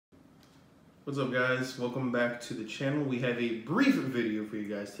What's up, guys? Welcome back to the channel. We have a brief video for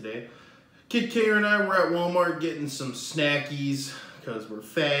you guys today. Kid K and I were at Walmart getting some snackies because we're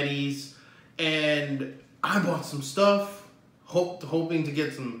fatties, and I bought some stuff, hoping to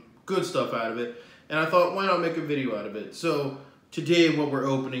get some good stuff out of it, and I thought, why not make a video out of it? So today what we're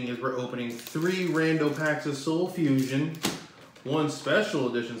opening is we're opening 3 rando packs of Soul Fusion, 1 special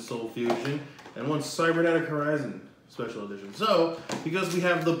edition Soul Fusion, and 1 Cybernetic Horizon special edition. So, because we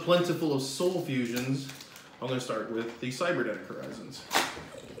have the plentiful of Soul Fusions, I'm going to start with the Cybernetic Horizons.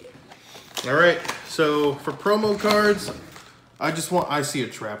 Alright, so for promo cards, I see a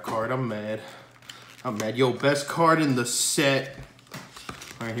trap card. I'm mad. Yo, best card in the set.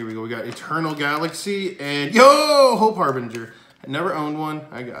 Alright, here we go. We got Eternal Galaxy and, yo, Hope Harbinger. I never owned one.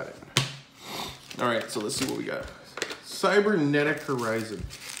 I got it. Alright, so let's see what we got. Cybernetic Horizon.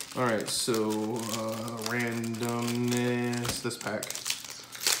 Alright, so randomness, this pack.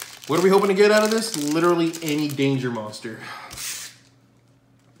 What are we hoping to get out of this? Literally any danger monster.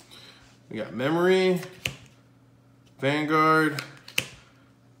 We got Memory, Vanguard,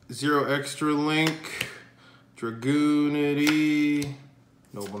 Zero Extra Link, Dragoonity,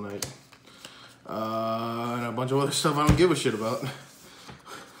 Noble Knight, and a bunch of other stuff I don't give a shit about.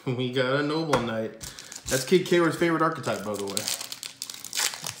 We got a Noble Knight. That's Kid K's favorite archetype, by the way.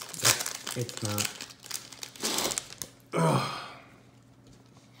 It's not. Ugh.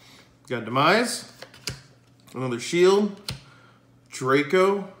 We got Demise, another Shield,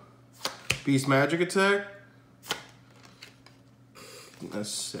 Draco, Beast Magic Attack. That's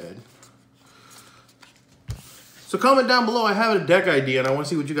sad. So comment down below. I have a deck idea and I want to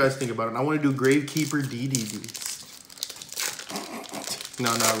see what you guys think about it. And I want to do Gravekeeper DDD.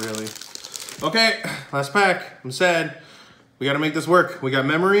 No, not really. Okay, last pack. I'm sad. We got to make this work. We got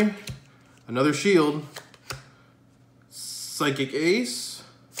Memory, another Shield, Psychic Ace,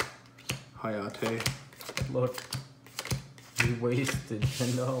 Hayate. Look, you wasted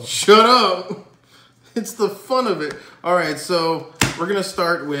 $10. Shut up! It's the fun of it. All right, so we're gonna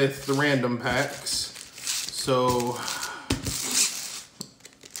start with the random packs. So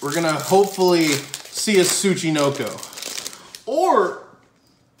we're gonna hopefully see a Tsuchinoko or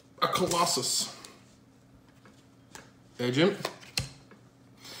a Colossus. Agent.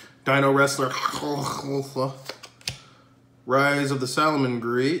 Dino Wrestler. Rise of the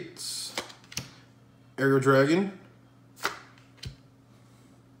Salamangreats. Aerial Dragon.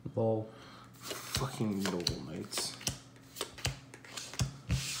 Lol. Fucking Noble Knights.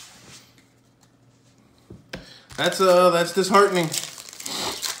 That's disheartening.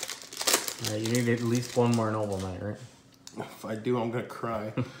 You need at least 1 more Noble Knight, right? If I do, I'm gonna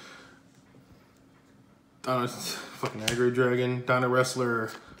cry. Fucking Aggro Dragon. Dino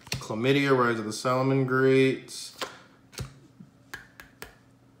Wrestler. Chlamydia, Rise of the Salamangreats,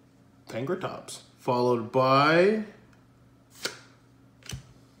 Pangratops, followed by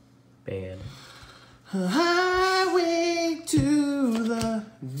Bad. Highway to the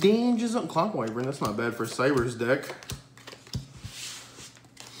Danger Zone. Clock Wyvern, that's not bad for Cyber's deck.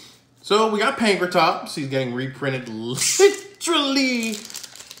 So we got Pangratops. He's getting reprinted literally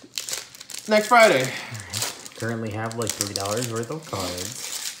next Friday. Currently have like $3 worth of cards.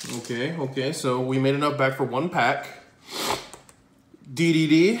 Okay, so we made enough back for 1 pack.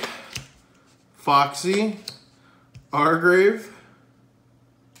 DDD, Foxy, Argrave.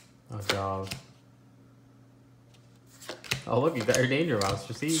 Oh, God. Oh, look, you got your Danger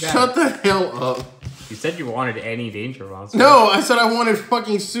Monster. See, you got Shut the hell up. You said you wanted any Danger Monster. No, I said I wanted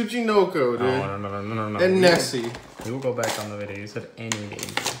fucking Tsuchinoko, dude. Oh, no. And Nessie. We will go back on the video. You said any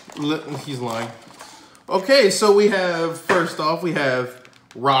Danger. He's lying. Okay, so we have, first off, we have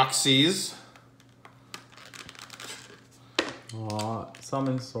Roxy's. Aw,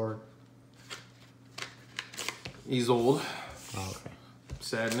 Summon Sword. He's old. Oh, okay.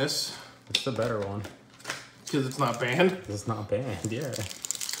 Sadness. It's the better one. Because it's not banned. It's not banned, yeah.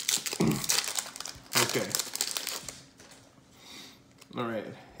 Okay. Alright.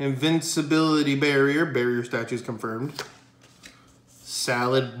 Invincibility Barrier. Barrier statues confirmed.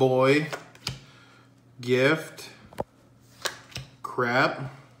 Salad Boy. Gift.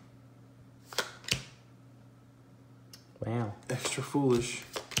 Crap. Wow. Extra Foolish.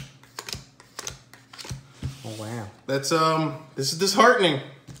 Oh, wow. That's, this is disheartening. I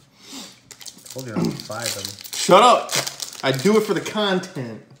told you not to buy them. Shut up! I do it for the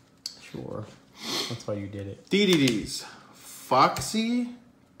content. Sure. That's why you did it. DDDs. Foxy.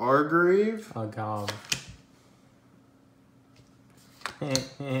 Argrave. Oh, God.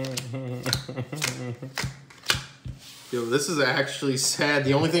 Yo, this is actually sad.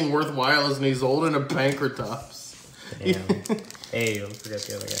 The only thing worthwhile is he's old and a Pankratops. Damn. Hey, don't forget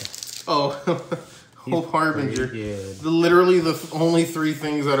the other guy. Oh, Hope Harbinger. Good. Literally the only 3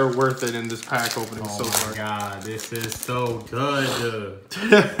 things that are worth it in this pack opening so far. Oh my god, this is so good.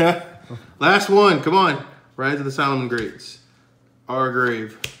 Last one, come on. Rise of the Solomon Greats. Our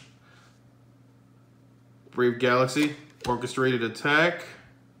Grave. Brave Galaxy. Orchestrated Attack.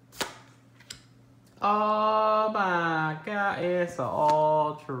 Oh my god, it's an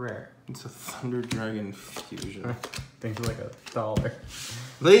ultra rare. It's a Thunder Dragon Fusion. Things like $1.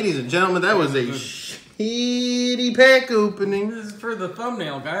 Ladies and gentlemen, that was a shitty pack opening. This is for the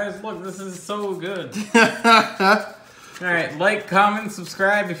thumbnail, guys. Look, this is so good. Alright, like, comment,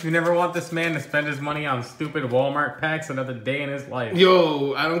 subscribe if you never want this man to spend his money on stupid Walmart packs another day in his life.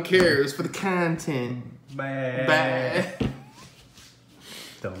 Yo, I don't care. It's for the content. Bye. Bye.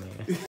 Dumbass.